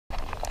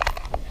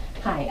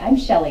Hi, I'm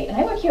Shelley, and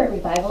I work here at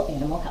Revival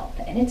Animal Health,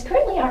 and it's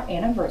currently our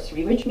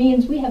anniversary, which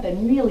means we have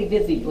been really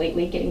busy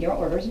lately getting your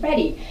orders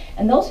ready.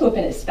 And those who have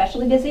been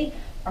especially busy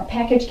are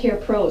package care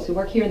pros who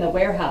work here in the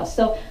warehouse.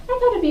 So I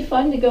thought it'd be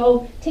fun to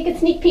go take a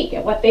sneak peek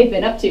at what they've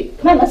been up to.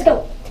 Come on, let's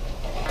go.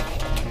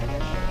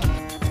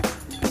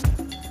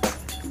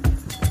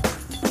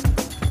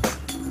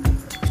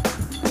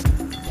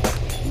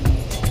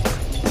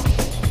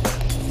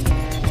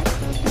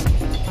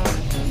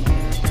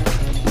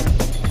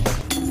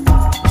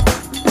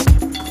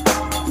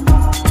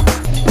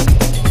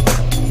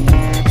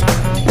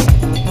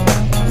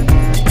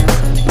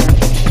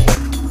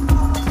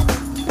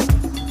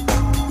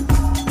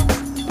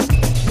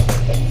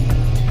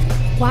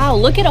 Wow,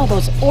 look at all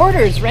those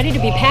orders ready to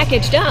be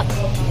packaged up.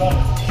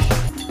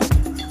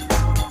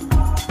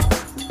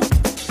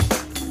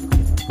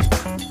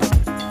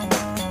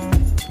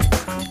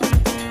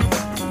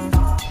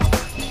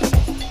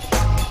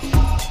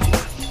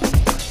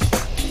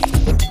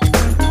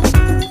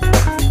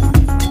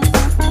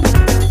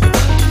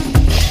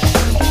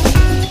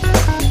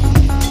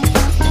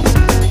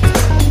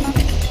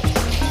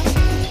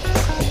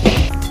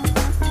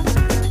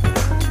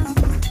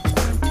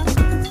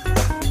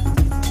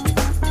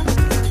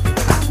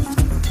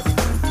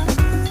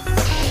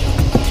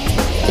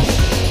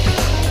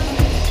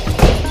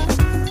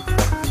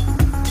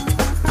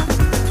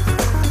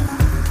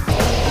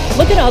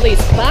 Look at all these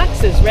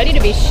boxes ready to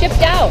be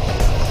shipped out.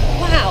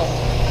 Wow.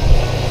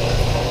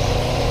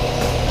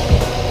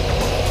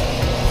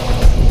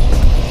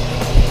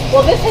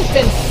 Well, this has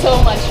been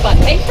so much fun.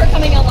 Thanks for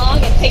coming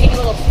along and taking a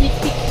little sneak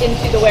peek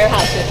into the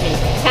warehouse with me.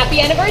 Happy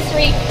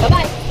anniversary.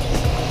 Bye-bye.